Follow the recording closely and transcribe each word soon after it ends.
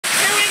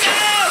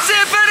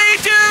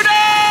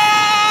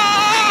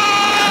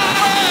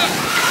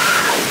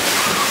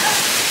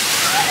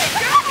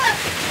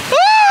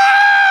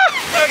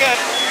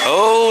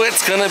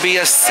to be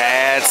a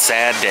sad,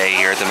 sad day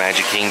here at the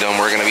Magic Kingdom.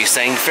 We're going to be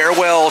saying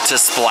farewell to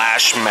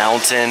Splash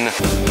Mountain.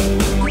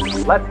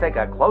 Let's take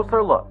a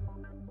closer look.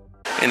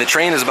 And the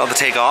train is about to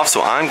take off,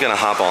 so I'm going to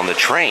hop on the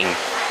train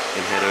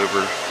and head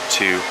over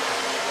to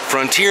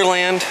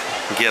Frontierland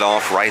and get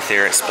off right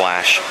there at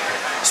Splash.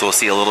 So we'll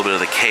see a little bit of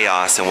the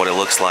chaos and what it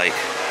looks like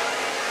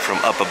from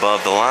up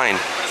above the line.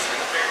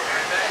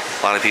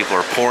 A lot of people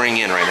are pouring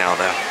in right now,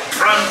 though.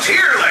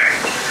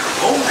 Frontierland,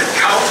 home to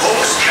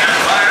cowpokes,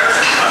 campfires,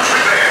 and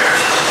country bears.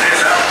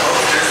 This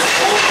outpost is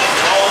full of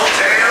tall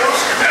tales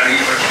and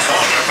even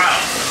taller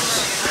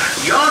mountains.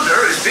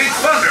 Yonder is Big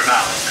Thunder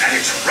Mountain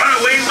and its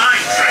runaway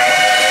mine train.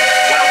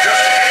 While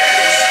just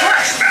ahead is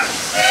Splash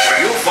Mountain,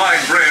 where you'll find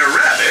Brer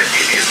Rabbit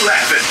in his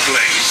laughing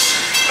place.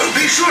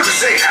 Be sure to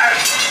say hi.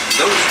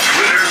 Those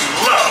critters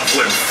love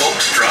when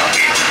folks drop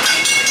in.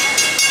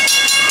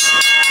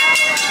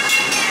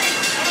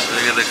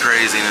 Look at the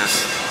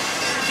craziness.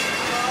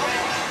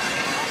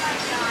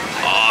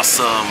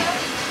 Awesome.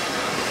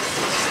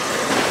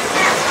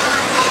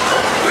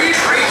 We've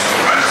reached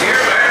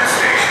Frontierland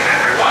Station,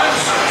 everyone,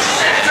 so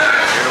sit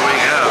tight. Here we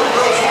go. Hold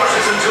those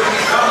horses until we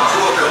come to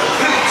a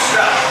complete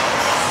stop.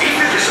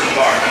 Even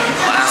disembark.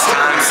 Last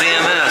time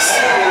seeing this.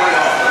 All the way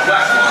off the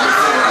platform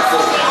before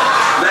unfolding.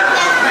 That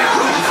will make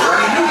room for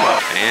any new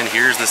one. And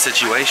here's the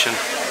situation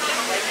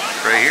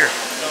right here.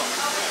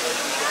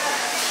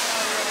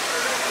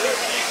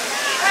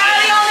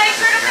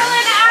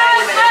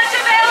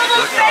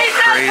 Look how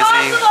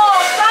crazy.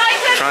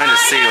 Trying to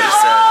see what it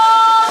says.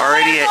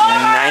 Already at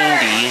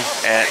 90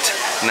 at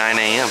 9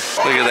 a.m.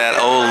 Look at that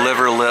old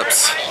liver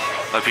lips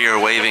up here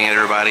waving at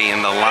everybody,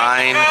 and the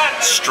line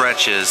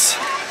stretches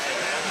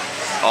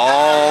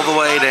all the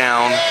way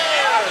down.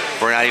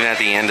 We're not even at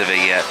the end of it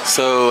yet.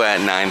 So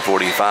at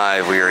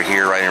 9:45, we are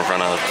here right in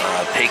front of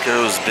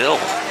Pecos Bill.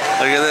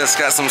 Look at this,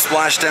 got some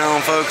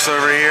splashdown folks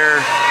over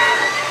here.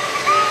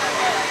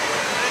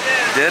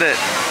 Did it.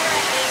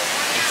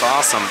 It's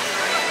awesome.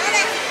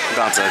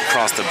 About to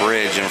cross the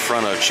bridge in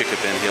front of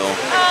Chickapin Hill.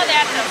 Oh,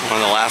 that's a...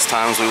 One of the last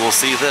times we will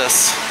see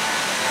this. So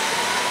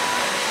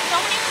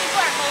many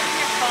people are holding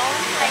their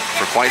phones. Like,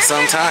 for quite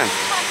some time.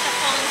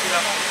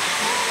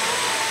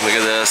 Look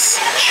at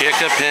this,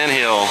 Chickapin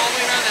Hill.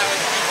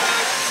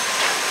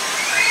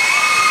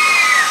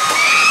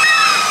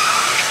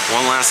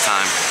 One last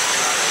time.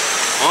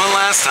 One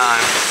last time.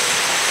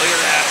 Look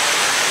at that.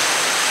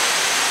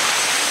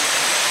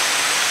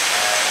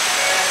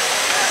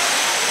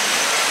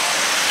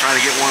 Trying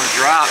to get one to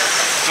drop.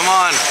 Come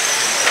on.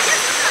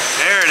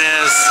 There it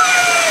is.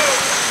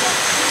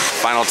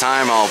 Final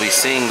time I'll be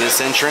seeing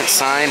this entrance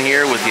sign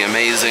here with the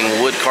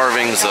amazing wood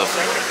carvings of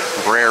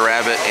Brer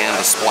Rabbit and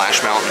the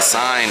Splash Mountain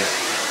sign.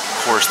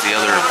 Of course, the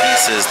other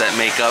pieces that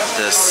make up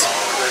this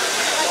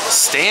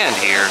stand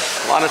here.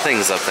 A lot of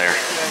things up there.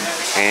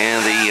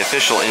 And the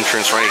official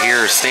entrance right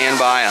here,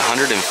 standby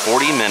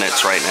 140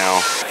 minutes right now.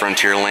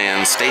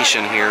 Frontierland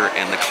Station here,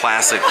 and the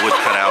classic wood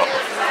cutout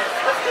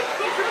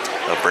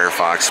of Brer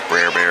Fox,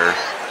 Brer Bear,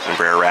 and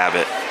Brer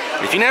Rabbit.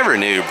 If you never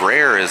knew,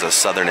 Brer is a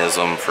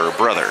southernism for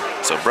brother.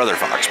 So Brother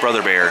Fox,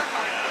 Brother Bear,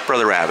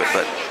 Brother Rabbit.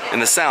 But in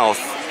the South,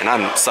 and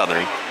I'm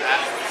Southern,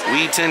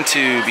 we tend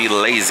to be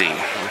lazy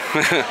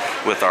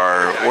with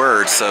our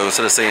words. So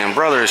instead of saying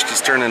brothers,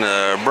 just turn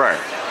into Brer,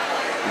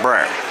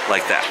 Brer,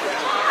 like that.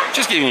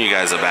 Just giving you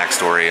guys a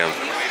backstory of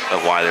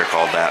why they're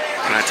called that.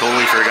 And I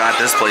totally forgot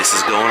this place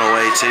is going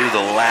away too,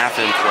 the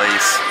Laughing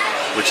Place,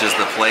 which is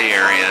the play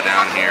area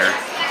down here.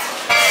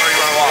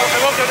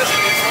 I won't go this way.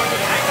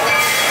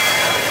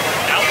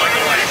 I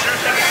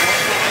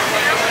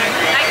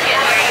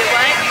can't hear you,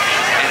 what?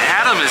 And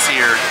Adam is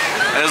here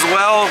as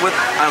well with,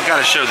 I've got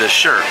to show this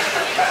shirt.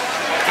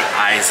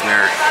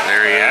 Eisner,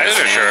 there he is.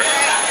 Eisner shirt.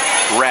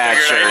 Rad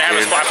shirt,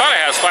 dude. I thought I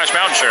had a Splash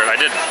Mountain shirt. I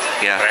didn't.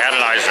 Yeah. But I had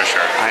an Eisner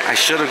shirt. I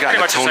should have gotten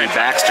a Tony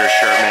Baxter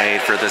shirt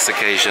made for this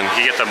occasion.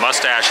 You get the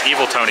mustache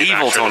Evil Tony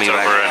Baxter Tony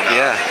over in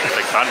yeah.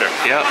 Big Thunder.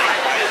 Yep.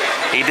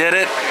 He did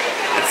it.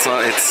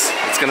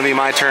 It's gonna be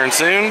my turn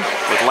soon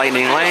with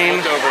Lightning Lane.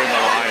 I looked over in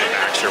the line and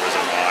Baxter was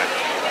in line.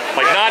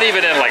 Like not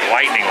even in like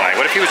Lightning Lane.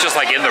 What if he was just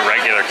like in the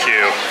regular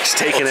queue? Just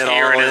taking it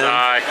all in. His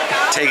eye.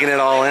 Taking it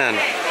all in.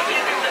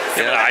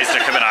 Him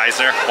and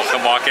Eisner, will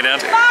come walking in.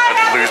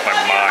 I'd lose my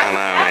mind. I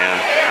know, man.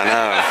 I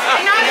know.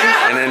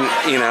 And then,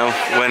 you know,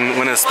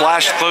 when a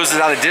Splash closes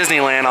out at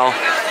Disneyland, I'll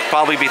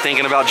probably be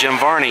thinking about Jim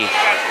Varney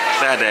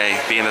that day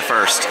being the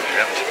first.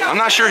 Yep. I'm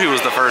not sure who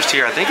was the first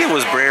here. I think it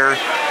was Brer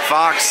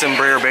Fox and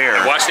Brer Bear.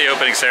 I watched the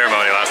opening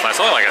ceremony last night. It's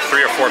only like a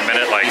 3 or 4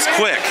 minute, like. He's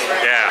quick.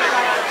 Yeah.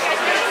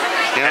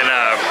 And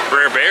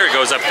Brer Bear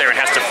goes up there and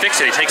has to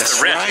fix it. He takes the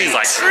wrench. Right. He's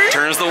like,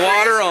 turns the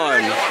water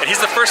on. And he's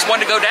the first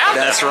one to go down.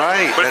 That's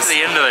right. But it's the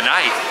end of the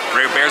night.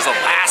 Brer Bear's the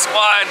last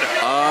one.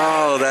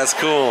 Oh, that's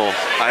cool.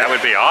 That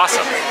would be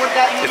awesome.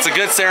 It's a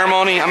good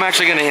ceremony. I'm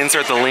actually going to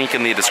insert the link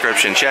in the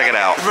description. Check it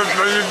out. Are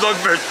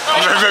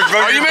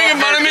you making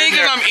fun of me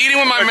because I'm eating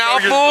with my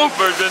mouth full?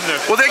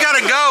 Well, they got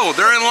to go.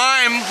 They're in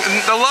line.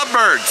 The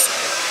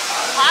lovebirds.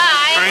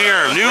 Hi. Right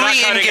here,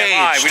 newly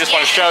engaged. We just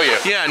want to show you.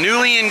 Yeah,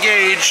 newly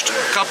engaged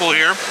couple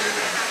here.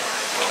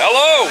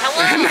 Hello.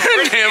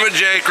 Damn it,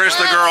 Jay, Chris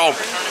the girl.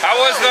 How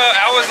was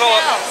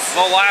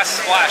the last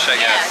splash, I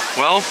guess?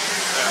 Well,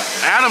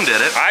 Adam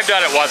did it. I've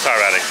done it once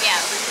already. Yeah.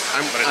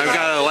 I've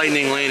got a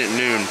lightning lane at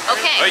noon.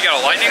 Okay. Oh, you got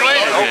a lightning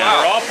lane? Oh, Yeah.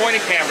 wow. We're all pointing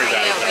cameras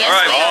at it. Yes, All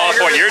right, we all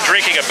are. pointing. You're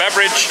drinking a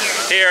beverage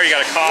here. You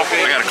got a coffee.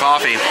 I got a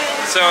coffee.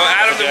 So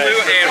Adam the Blue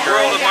and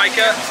World of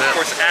Micah. Of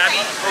course, Abby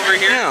over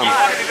here. Yeah.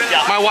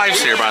 My wife's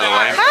here, by the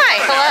way. Hi,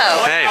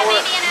 hello. Hey.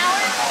 Maybe an hour?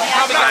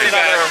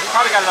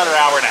 Probably got another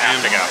hour and a half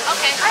to go.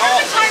 Okay.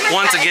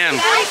 Once again,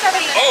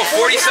 Oh,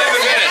 47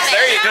 minutes.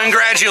 There you go.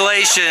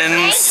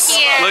 congratulations.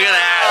 Thank you. Look at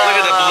that. Look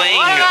at the bling.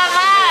 What about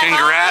that?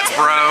 Congrats,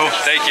 bro.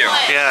 Thank you.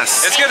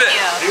 Yes. It's good to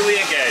Thank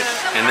newly engaged.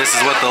 And this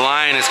is what the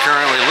line is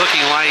currently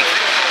looking like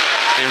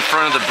in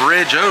front of the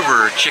bridge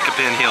over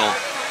Chickapin Hill.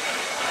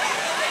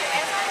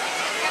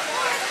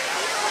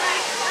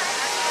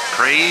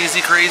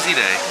 Crazy, crazy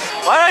day.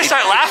 Why did I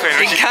start laughing?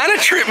 It kind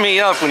of tripped me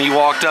up when you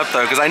walked up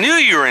though, because I knew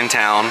you were in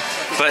town,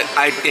 but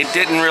it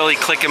didn't really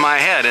click in my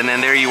head. And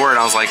then there you were, and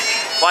I was like,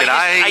 Well, did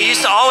I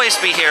used to always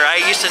be here.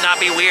 I used to not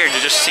be weird to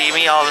just see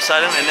me all of a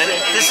sudden. And then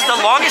this is the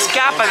longest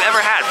gap I've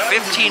ever had,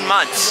 15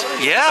 months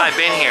Yeah. since I've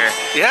been here.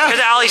 Yeah. Because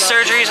of Ali's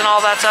surgeries and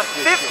all that stuff.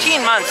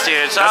 15 months,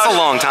 dude. So That's I was,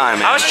 a long time,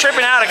 man. I was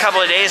tripping out a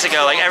couple of days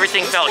ago. Like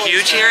everything felt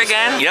huge here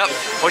again. Yep.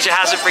 Which it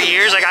hasn't for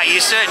years. I got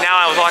used to it. Now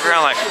I was walking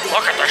around like,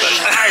 look at the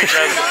size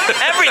of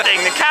everything.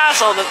 The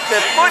castle, the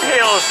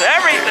foothills,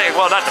 everything.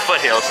 Well, not the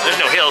foothills. There's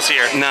no hills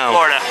here. No.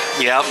 Florida.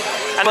 Yep.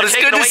 And But they're it's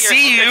good taking to away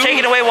see They're you.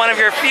 taking away one of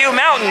your few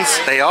mountains.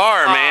 They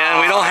are,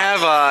 man. We don't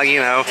have, you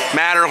know,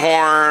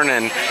 Matterhorn,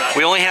 and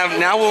we'll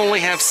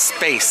only have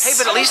space. Hey,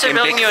 but at least they're in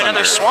building Big you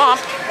another Thunder.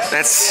 swamp.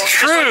 That's Just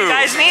true. what you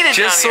guys needed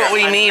Just down what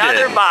we here. needed.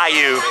 Another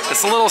bayou.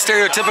 It's a little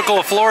stereotypical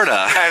of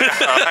Florida. I know.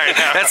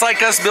 That's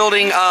like us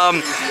building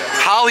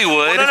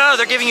Hollywood. No,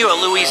 they're giving you a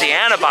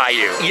Louisiana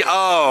bayou. Yeah,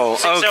 oh,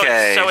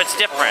 okay. So it's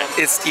different.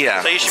 It's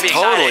yeah. So you should be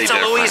totally excited. It's a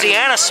different.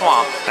 Louisiana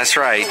swamp. That's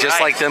right. Just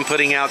Right. like them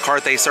putting out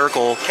Carthay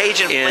Circle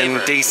Cajun in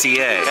flavor.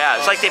 DCA. Yeah,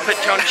 it's like they put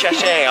Tony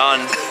Chachet on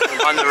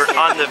the.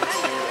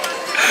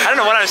 I don't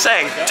know what I'm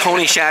saying.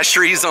 Tony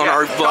Shastries on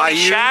our bayou.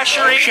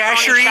 Shashery.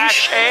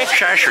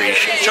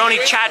 Shastries. Tony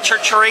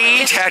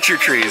Chatchertree. Tatcher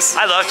trees.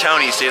 I love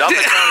Tonys, dude. I'll put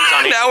Tonys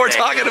on Now we're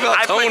anything. talking about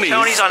I Tonys. put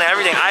Tonys on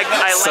everything.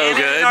 I So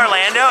landed good. in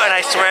Orlando, and I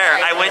swear,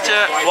 I went to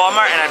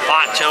Walmart and I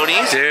bought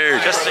Tonys.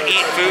 Dude. Just to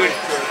eat food.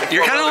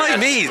 You're kind of like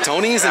me.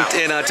 Tony's and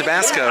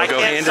Tabasco I go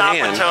can't hand stop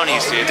in hand. with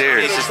Tonys, dude.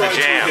 Dude. Tonys is the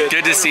jam.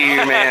 Good to see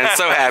you, man.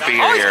 So happy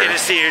you're Always here. good to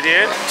see you,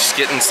 dude. Just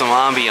getting some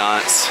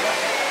ambiance.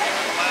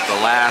 The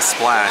last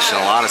splash,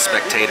 and a lot of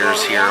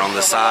spectators here on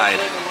the side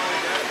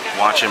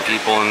watching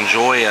people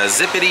enjoy a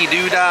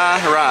zippity-doo-dah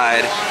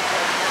ride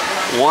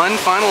one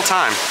final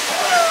time.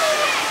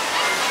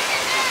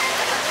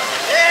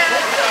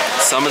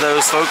 Some of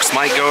those folks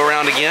might go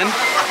around again.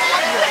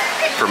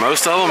 For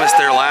most of them, it's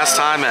their last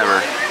time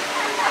ever.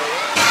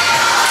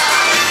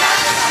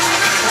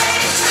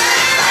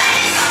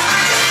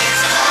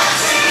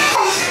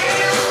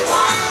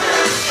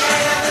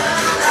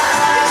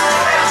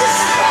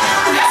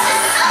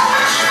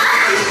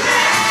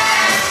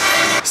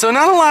 So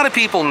not a lot of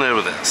people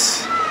know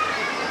this.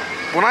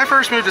 When I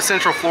first moved to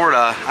Central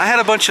Florida, I had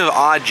a bunch of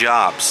odd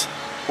jobs.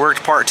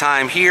 Worked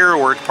part-time here,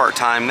 worked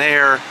part-time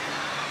there.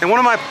 And one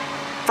of my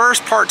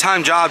first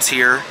part-time jobs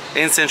here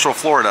in Central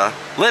Florida,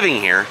 living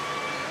here,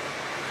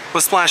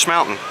 was Splash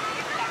Mountain.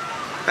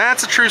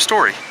 That's a true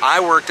story.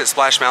 I worked at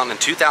Splash Mountain in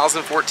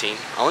 2014.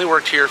 I only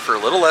worked here for a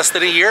little less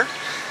than a year.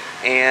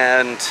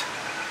 And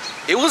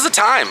it was a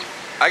time,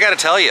 I gotta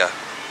tell you.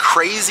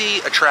 Crazy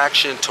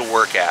attraction to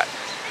work at.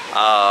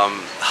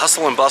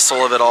 Hustle and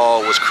bustle of it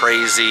all was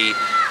crazy.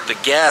 The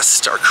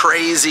guests are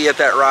crazy at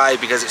that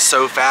ride because it's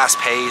so fast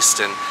paced,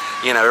 and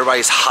you know,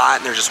 everybody's hot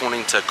and they're just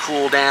wanting to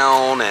cool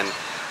down, and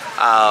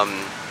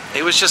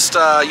it was just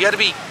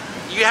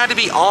you had to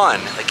be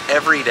on like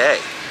every day.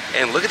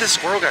 And look at this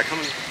squirrel guy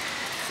coming.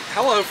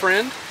 Hello,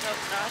 friend.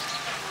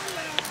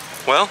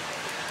 Well,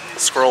 the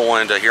squirrel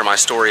wanted to hear my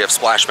story of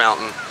Splash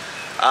Mountain.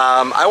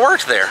 I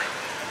worked there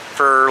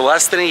for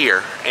less than a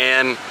year,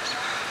 and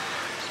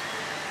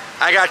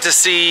I got to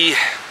see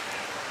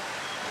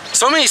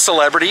so many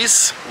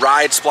celebrities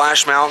ride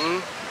Splash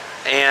Mountain,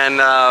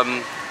 and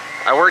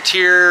I worked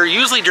here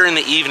usually during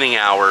the evening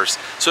hours.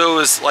 So it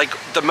was like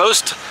the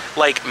most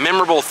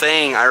memorable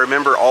thing. I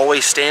remember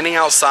always standing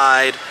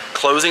outside,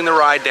 closing the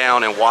ride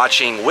down and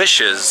watching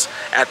Wishes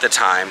at the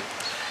time.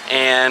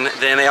 And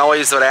then they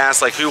always would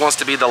ask like, who wants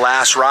to be the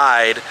last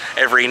ride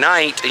every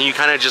night? And you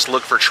kind of just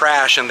look for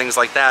trash and things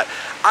like that.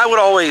 I would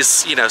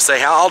always, you know,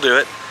 say, I'll do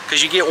it.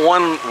 Because you get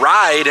one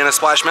ride in a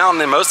Splash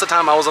Mountain, and most of the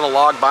time I was on a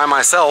log by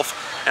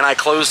myself, and I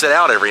closed it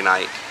out every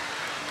night.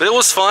 But it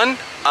was fun.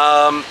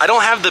 I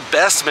don't have the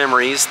best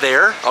memories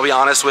there, I'll be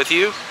honest with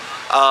you.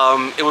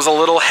 It was a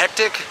little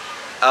hectic,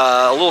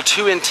 a little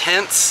too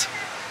intense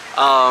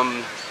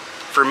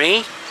for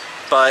me,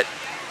 but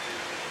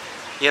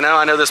you know,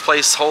 I know this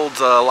place holds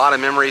a lot of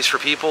memories for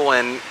people,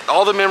 and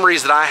all the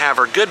memories that I have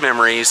are good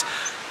memories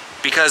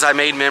because I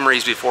made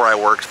memories before I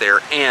worked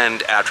there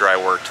and after I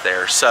worked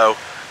there. So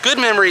good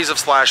memories of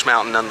Splash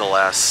Mountain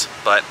nonetheless,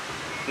 but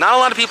not a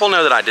lot of people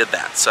know that I did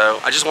that, so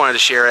I just wanted to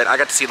share it. I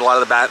got to see a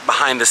lot of the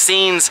behind the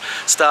scenes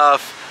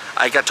stuff.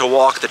 I got to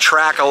walk the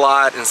track a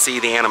lot and see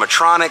the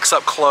animatronics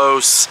up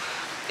close,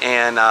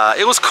 and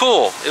it was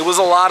cool. It was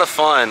a lot of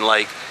fun,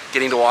 like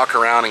getting to walk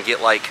around and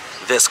get like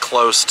this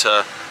close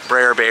to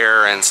Brer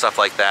Bear and stuff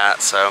like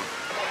that. So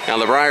now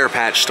the Briar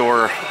Patch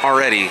store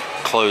already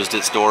closed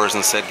its doors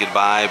and said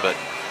goodbye, but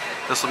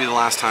this will be the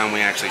last time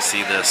we actually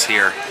see this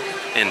here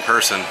in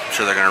person. I'm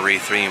sure they're going to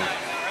retheme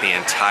the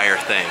entire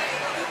thing.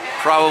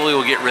 Probably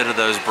will get rid of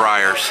those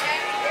briars.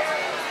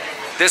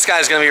 This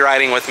guy's going to be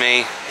riding with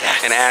me,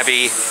 and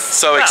Abby.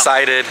 So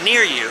excited.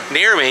 Near you.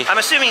 Near me.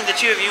 I'm assuming the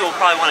two of you will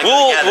probably want to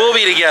go together. We'll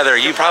be together.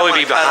 You'll probably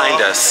be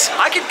behind us.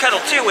 I could cuddle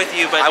too with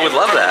you, but I would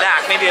love that.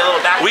 Back, maybe a little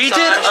back We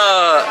massage. did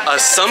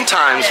a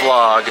sometimes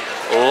vlog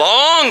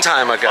long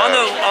time ago. On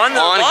the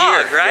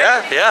vlog, here.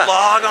 right? Yeah.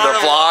 Vlog on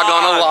the vlog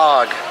on a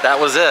log. That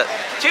was it.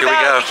 Too Here we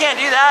bad go. we can't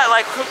do that.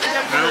 Like, let's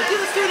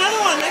do another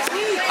one next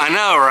week. I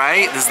know,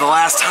 right? This is the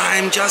last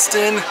time,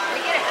 Justin.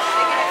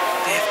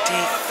 50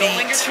 feet. Don't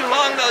linger too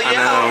long, they'll I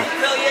yell.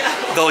 know.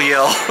 They'll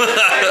yell.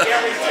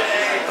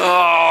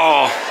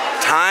 Oh,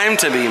 time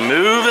to be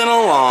moving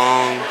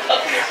along.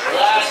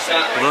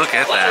 Look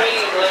at that.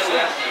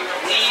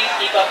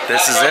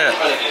 This is it.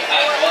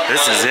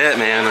 This is it,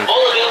 man.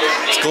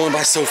 It's going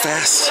by so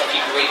fast.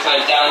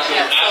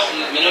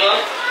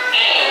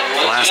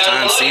 Last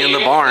time seeing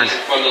the barn.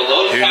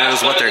 Who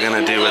knows what they're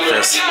gonna do with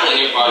this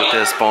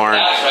barn.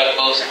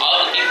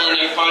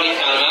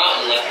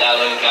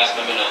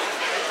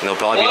 They'll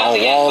probably be all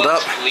walled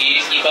up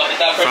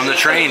from the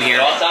train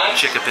here,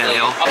 Chickapin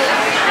Hill.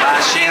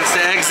 Last chance to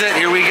exit,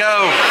 here we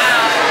go.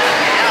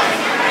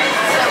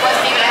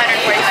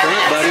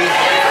 Front, buddy.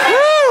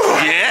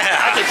 Woo! Yeah!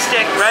 I could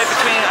stick right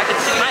between, I could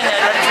stick my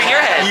head right between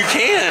your head. You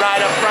can. Right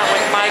up front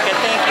with Micah.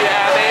 Thank you,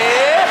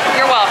 Abby.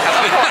 You're welcome,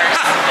 of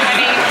course. I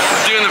mean,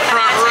 Doing the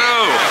front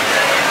row.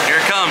 Here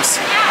it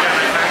comes.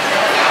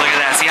 Look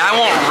at that. See, I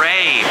want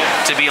Ray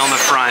to be on the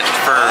front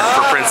for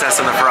Princess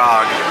and the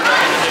Frog.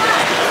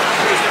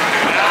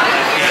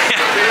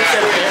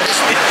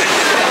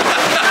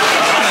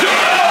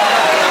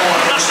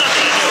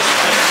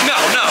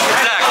 No,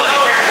 exactly.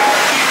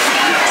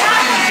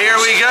 Here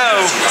we go.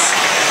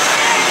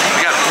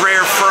 We got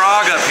Brer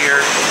Frog up here.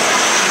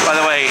 By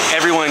the way,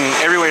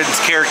 everyone's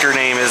character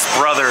name is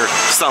Brother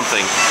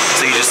something,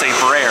 so you just say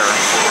Brer.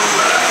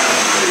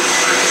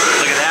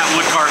 Look at that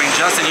wood carving,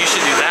 Justin. You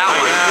should do that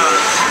one.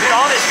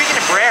 Dude, speaking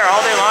of Brer,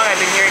 all day long I've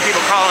been hearing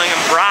people calling him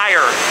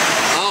Briar.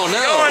 Oh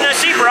no. Going to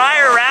see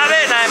Briar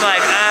Rabbit, and I'm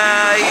like,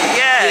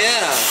 yes.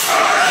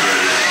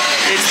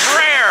 Yeah. It's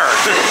Brer.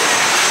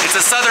 It's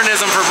a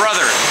Southernism for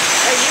brother.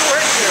 Hey, you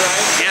work here,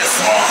 right? Yes.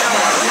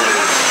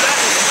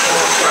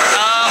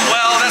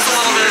 Well, that's a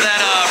little bit of that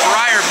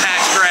briar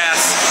patch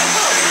grass.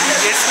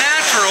 It's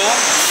natural.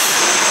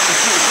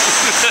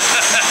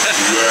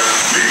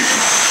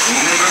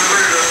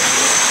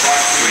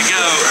 Here we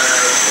go.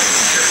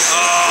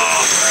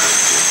 Oh,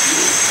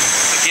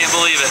 I can't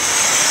believe it.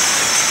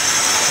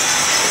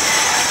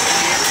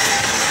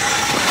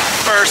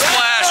 First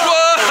splash.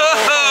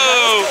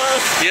 Whoa!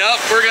 Yep,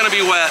 we're gonna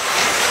be wet.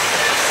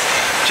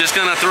 Just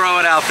gonna throw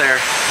it out there.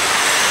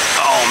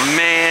 Oh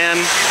man,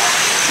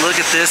 look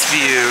at this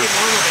view.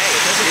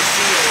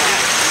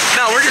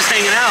 No, we're just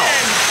hanging out.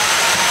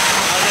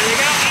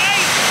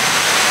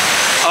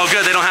 Oh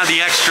good, they don't have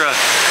the extra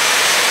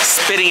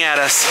spitting at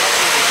us.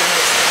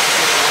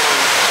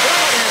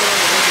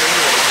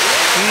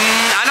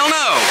 I don't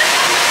know.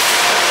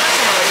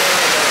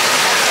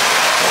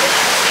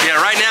 Yeah,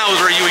 right now is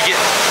where you would get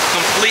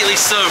completely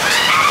soaked.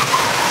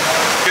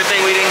 Good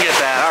thing we didn't get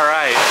that, all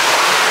right.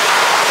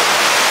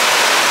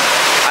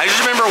 I just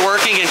remember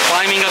working and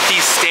climbing up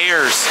these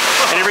stairs,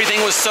 and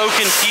everything was so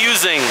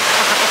confusing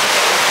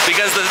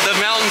because the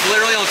mountain's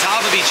literally on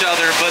top of each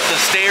other, but the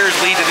stairs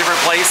lead to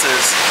different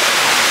places.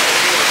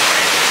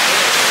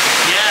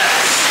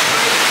 Yes.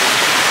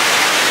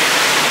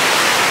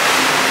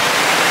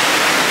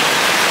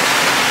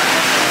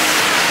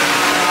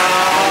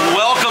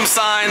 Welcome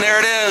sign, there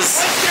it is.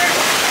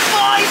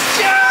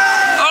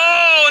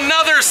 Oh,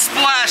 another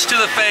splash to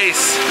the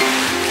face.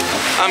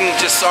 I'm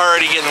just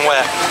already getting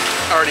wet.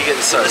 Already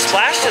getting soaked. The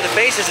splash to the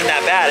face isn't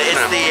that bad. It's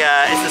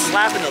it's the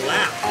slap in the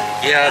lap.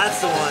 Yeah.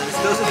 That's the ones.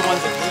 Those are the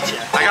ones that beat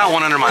you. I got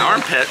one under my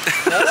armpit.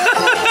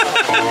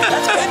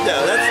 That's good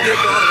though. That's good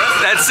for all the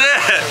rest. That's it.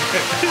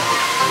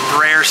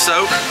 Brer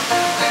soap.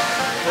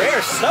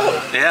 Rare soap.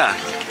 Yeah.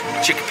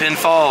 Chickapin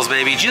Falls,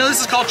 baby. Do you know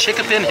this is called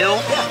Chickapin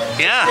Hill?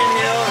 Yeah. Chickapin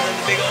Hill and then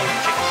the big old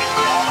Chickapin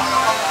Hill.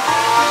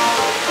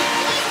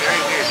 Very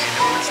weird,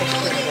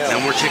 dude. No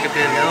more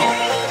Chickapin Hill.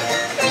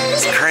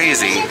 It's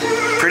crazy.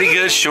 Pretty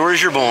good, sure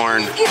as you're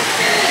born.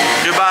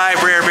 Goodbye,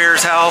 Brer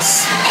Bear's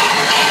house.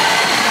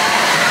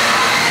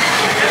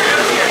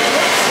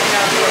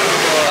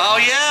 Oh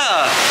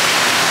yeah.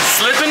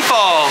 Slip and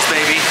falls,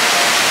 baby.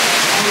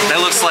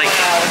 That looks like...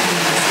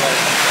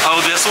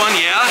 Oh, this one?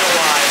 Yeah?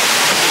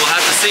 We'll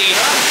have to see.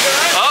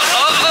 Oh,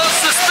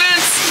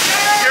 suspense!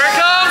 Here it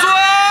comes!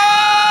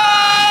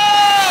 Whoa!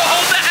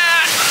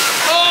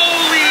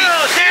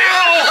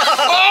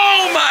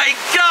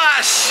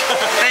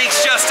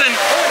 Thanks, Justin.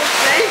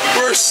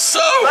 We're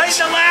soaked. Right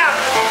in the lap.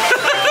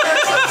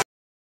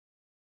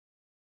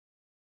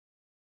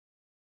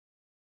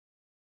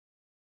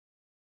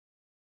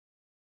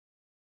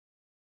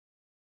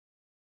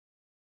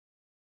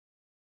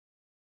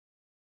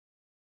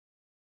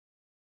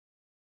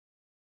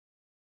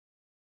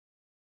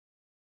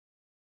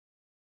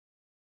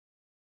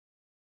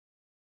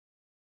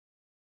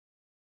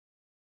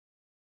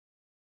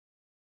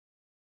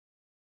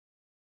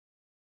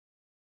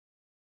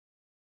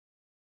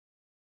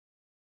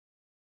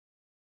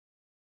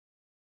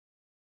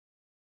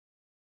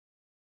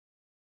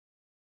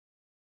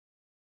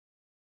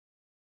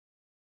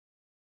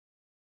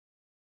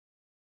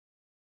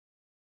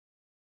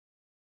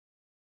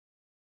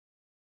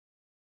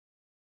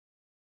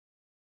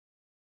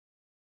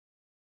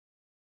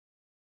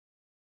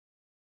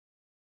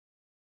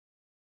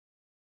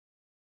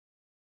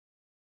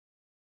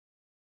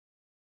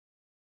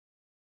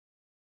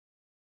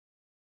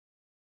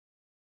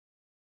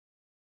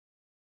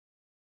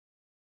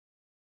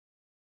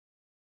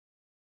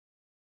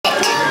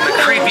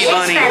 Creepy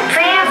bunny.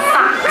 Brer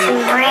Fox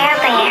and Brer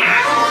Bear,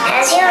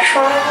 as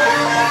usual.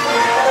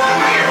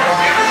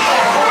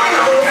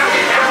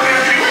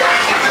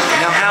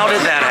 Now, how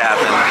did that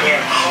happen?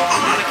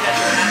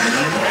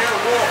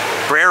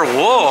 Brer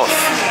Wolf.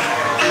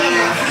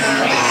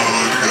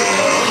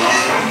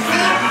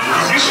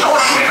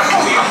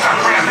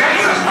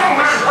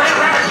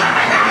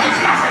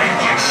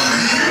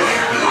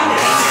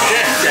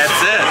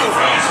 That's it.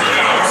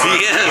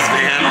 He is,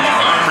 man.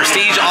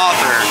 Prestige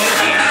author.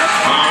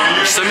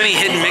 There's so many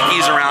hidden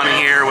Mickeys around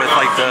here with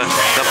like the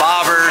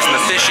bobbers and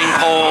the fishing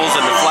poles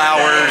and the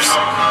flowers.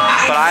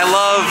 But I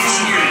love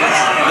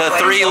the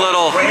three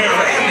little...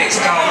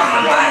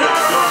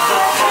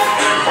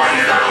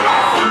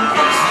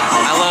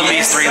 I love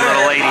these three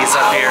little ladies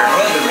up here.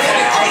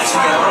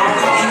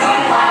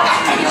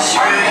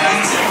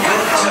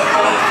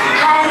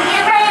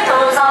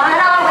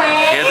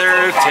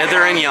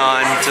 Hither and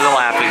yon to the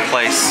lapping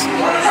place.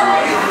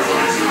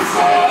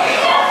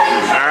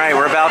 All right,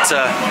 we're about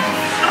to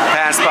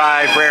pass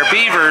by Brer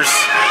Beavers.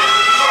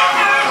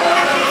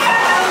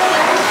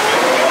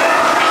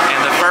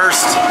 And the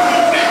first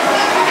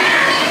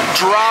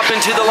drop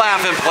into the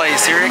laughing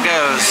place. Here it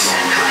goes.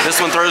 This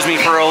one throws me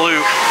for a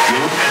loop.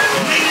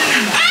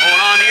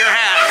 Hold on to your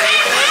hat.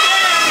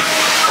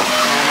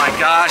 Oh my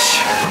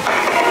gosh.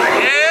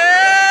 Yeah!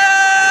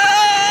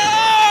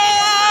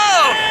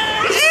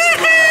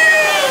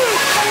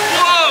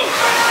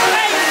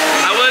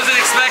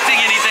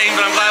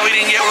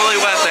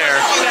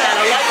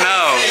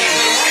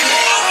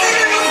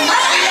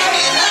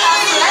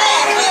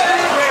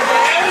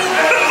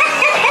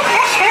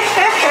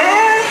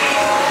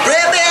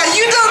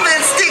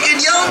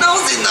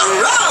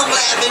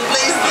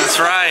 That's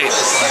right.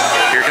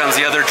 Here comes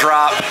the other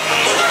drop.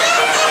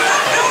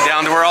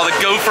 Down to where all the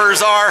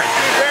gophers are.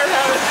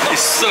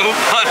 It's so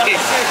funny.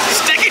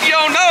 Stick it in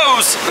your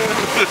nose.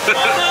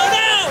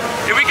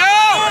 Here we go.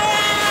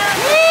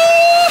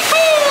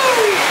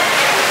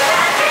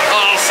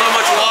 Oh, so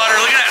much water.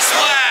 Look at that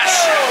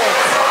splash.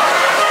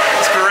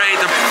 It's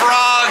great. The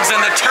frogs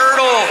and the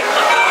turtle.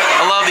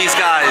 I love these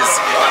guys.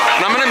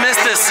 And I'm going to miss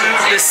this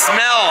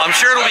smell. I'm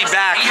sure it'll be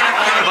back,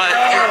 but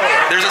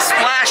there's a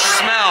splash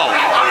smell.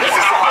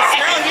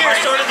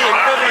 Sort of the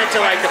equivalent to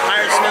like the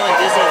pirate smell in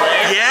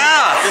Disneyland.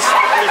 Yeah. The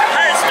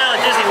pirate smell in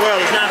Disney World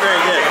is not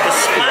very good. The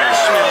splash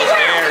smell is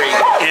very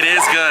good. It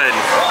is good.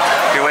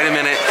 Here, wait a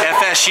minute.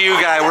 FSU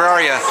guy, where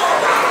are you?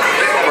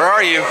 Where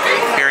are you?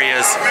 Here he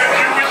is.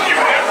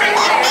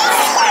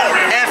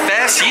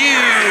 FSU.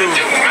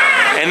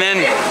 And then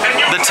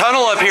the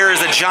tunnel up here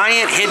is a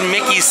giant hidden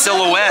Mickey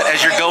silhouette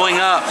as you're going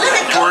up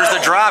towards the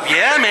drop.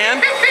 Yeah,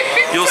 man.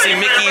 You'll see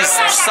Mickey's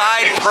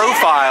side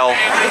profile.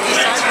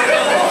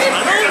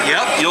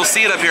 Yep, you'll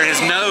see it up here.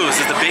 His nose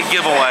is the big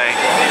giveaway.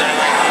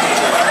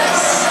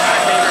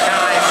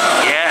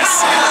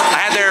 Yes, I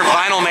had their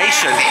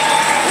vinylmation.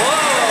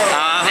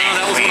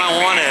 That was what I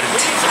wanted.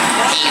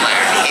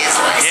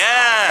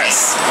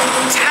 Yes,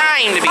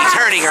 time to be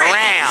turning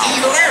around.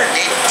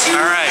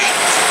 All right,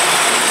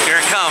 here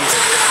it comes.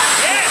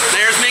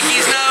 There's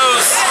Mickey's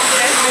nose.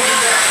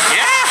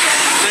 Yeah,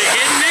 the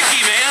hidden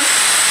Mickey, man.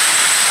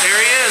 There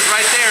he is,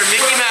 right there,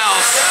 Mickey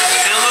Mouse.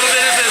 And a little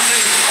bit of this.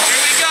 Here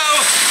we go.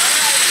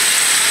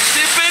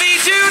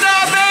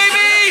 Zippity-doo-dah,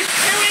 baby!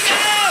 Here we go!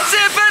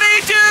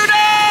 Zippity-doo-dah!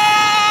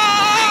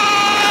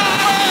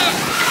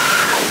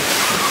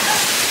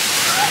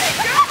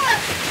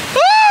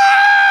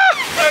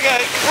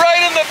 Okay,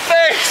 right in the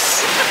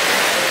face.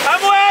 I'm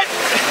wet!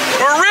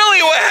 We're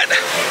really wet.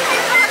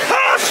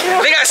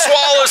 I think I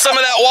swallowed some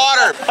of that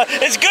water.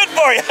 It's good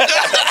for you.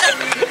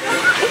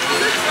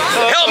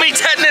 Help me,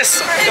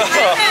 tetanus.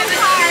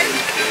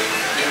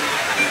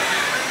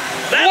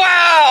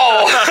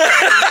 Wow!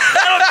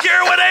 I don't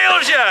care what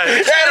ails you.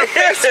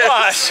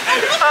 Splash.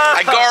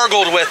 I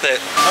gargled with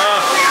it.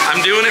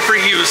 I'm doing it for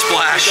you,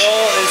 Splash. The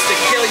goal is to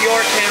kill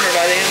your camera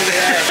by the end of the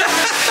day.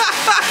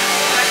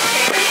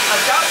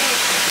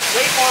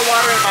 way more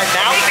water in my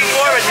mouth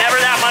before, but never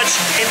that much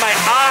in my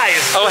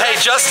eyes. Oh, hey,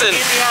 Justin. In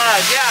the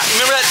eyes, yeah.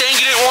 Remember that thing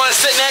you didn't want to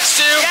sit next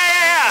to?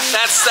 Yeah.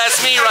 That's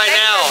me right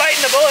now.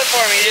 Biting the bullet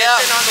for me. Yeah.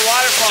 Sitting on the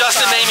waterfall.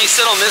 Justin made me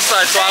sit on this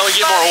side so I would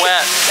get more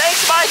wet.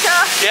 Thanks,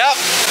 Micah. Yep.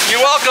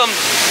 You're welcome.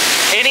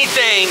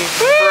 Anything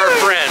for a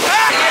friend.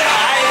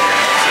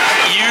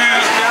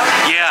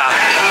 Yeah.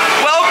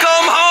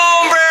 Welcome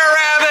home, Brer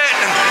Rabbit.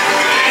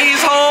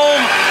 He's home.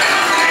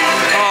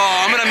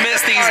 Oh, I'm gonna miss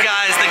these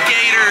guys, the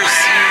gators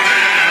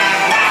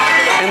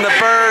and the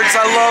birds.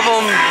 I love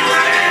them.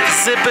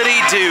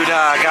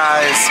 Zippity-doo-dah,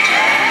 guys.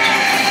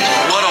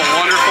 What a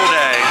wonderful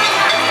day.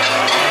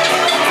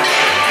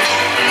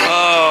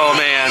 Oh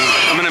man,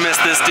 I'm gonna miss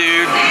this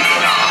dude.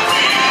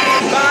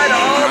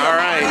 All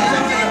right,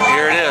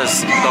 here it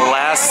is, the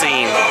last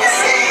scene.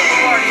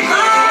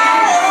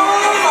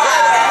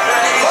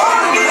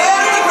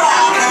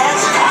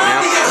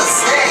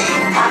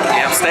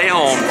 Yep, stay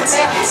home.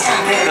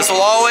 This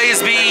will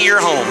always be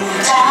your home.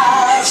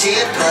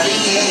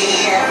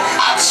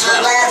 I'm so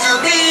glad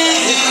to be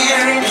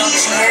here and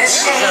he's here to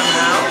stay.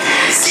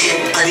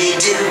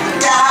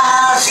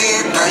 Zippity-doo-dah,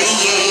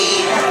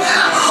 zippity-yay.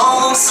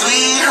 Home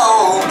sweet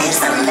home is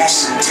the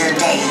lesson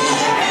today.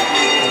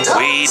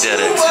 We did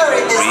it.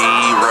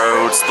 We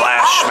rode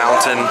Splash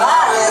Mountain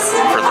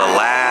for the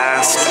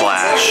last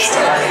splash.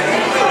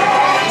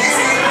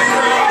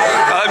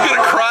 I'm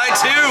gonna cry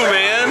too,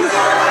 man.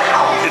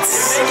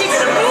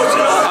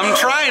 I'm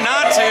trying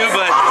not to,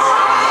 but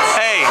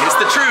hey, it's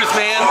the truth,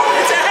 man.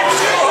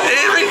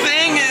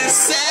 Everything is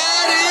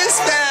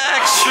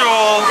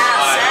satisfactual.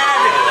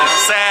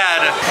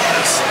 Sad.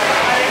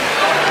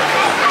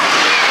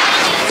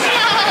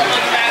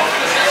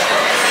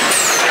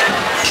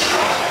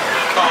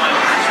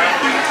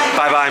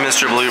 Bye-bye,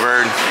 Mr.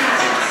 Bluebird.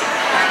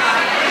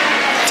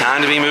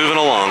 Time to be moving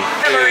along.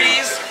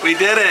 Memories. We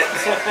did it.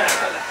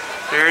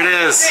 There it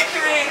is.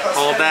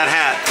 Hold that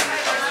hat.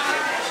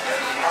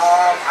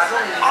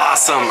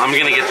 Awesome. I'm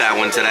gonna get that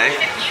one today.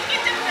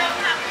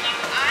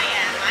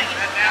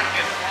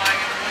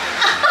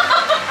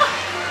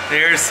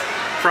 There's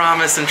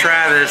Promise and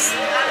Travis.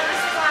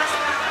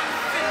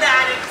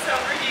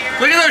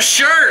 Look at those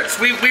shirts.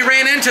 We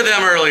ran into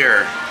them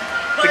earlier.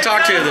 We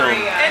talked to them.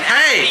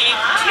 Hey. Do you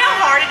know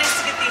how hard it is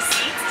to get these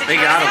seats? They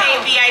got them.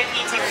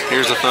 VIP tickets.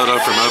 Here's a photo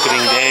from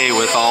opening day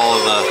with all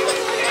of the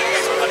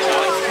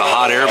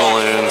hot air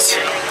balloons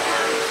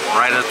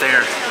right up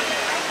there.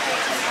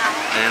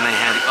 And they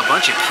had a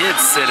bunch of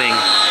kids sitting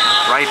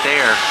right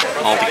there.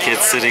 All the kids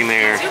sitting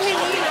there.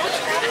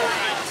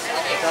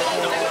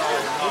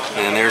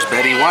 And there's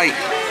Betty White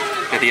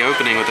at the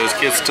opening with those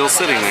kids still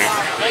sitting there.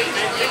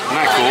 Isn't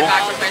that cool?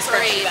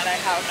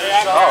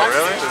 Oh,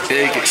 really?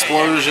 Big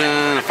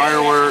explosion,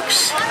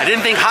 fireworks. I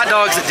didn't think hot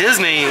dogs at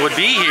Disney would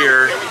be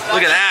here.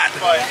 Look at that.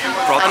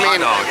 Brought the hot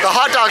dog. The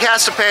hot dog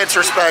has to pay its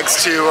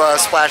respects to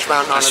Splash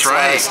Mountain on its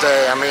last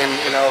day. I mean,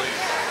 you know.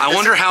 I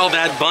wonder how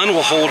that bun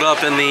will hold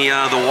up in the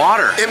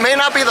water. It may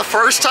not be the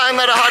first time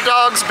that a hot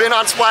dog's been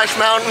on Splash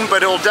Mountain,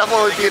 but it will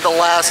definitely be the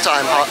last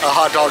time a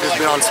hot dog has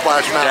been on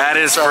Splash Mountain. That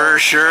is for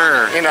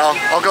sure. You know,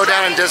 I'll go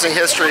down in Disney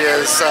history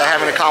as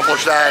having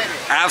accomplished that.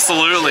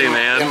 Absolutely,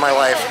 man. In my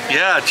life.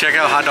 Yeah, check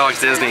out Hot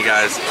Dogs Disney,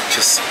 guys.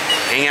 Just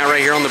hang out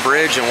right here on the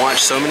bridge and watch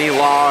so many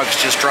logs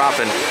just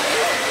dropping.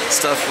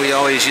 Stuff we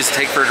always used to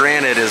take for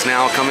granted is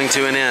now coming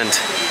to an end.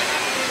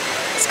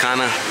 It's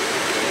kind of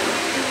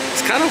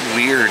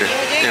weird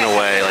in a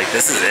way, like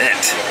this is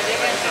it,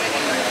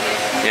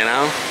 you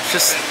know? It's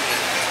just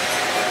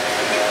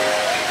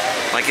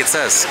like it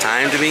says,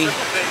 time to be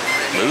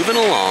moving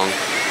along.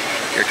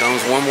 Here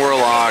comes one more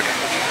log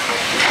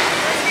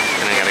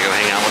and I gotta go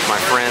hang out with my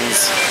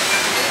friends.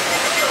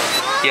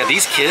 Yeah,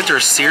 these kids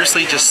are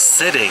seriously just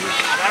sitting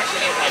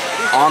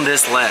on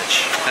this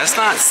ledge. That's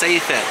not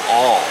safe at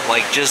all.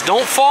 Like, just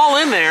don't fall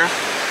in there.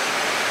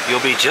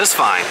 You'll be just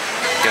fine.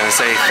 Gonna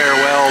say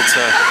farewell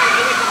to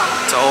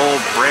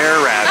old Brer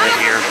Rabbit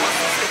here.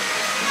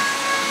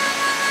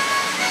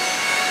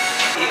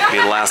 Be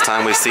the last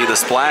time we see the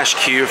splash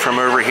cue from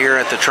over here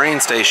at the train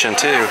station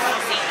too.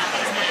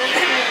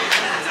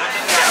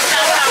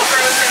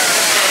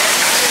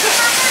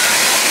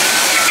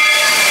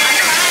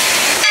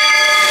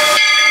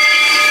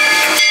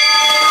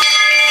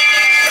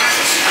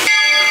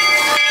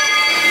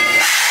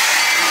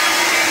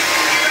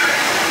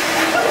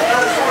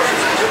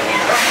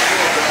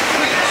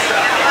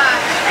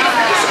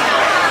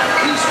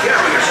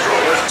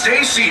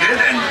 Stay seated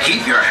and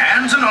keep your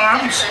hands and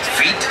arms,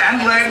 feet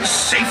and legs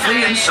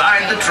safely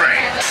inside the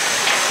train.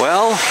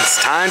 Well, it's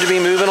time to be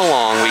moving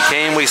along. We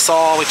came, we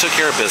saw, we took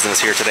care of business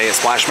here today at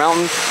Splash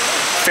Mountain.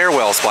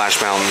 Farewell, Splash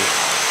Mountain.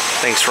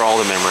 Thanks for all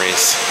the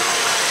memories.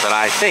 But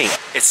I think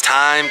it's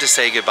time to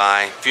say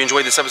goodbye. If you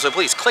enjoyed this episode,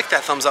 please click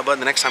that thumbs up button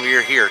the next time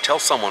you're here. Tell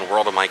someone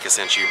World of Micah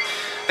sent you.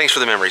 Thanks for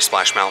the memories,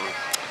 Splash Mountain.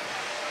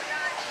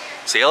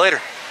 See you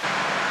later.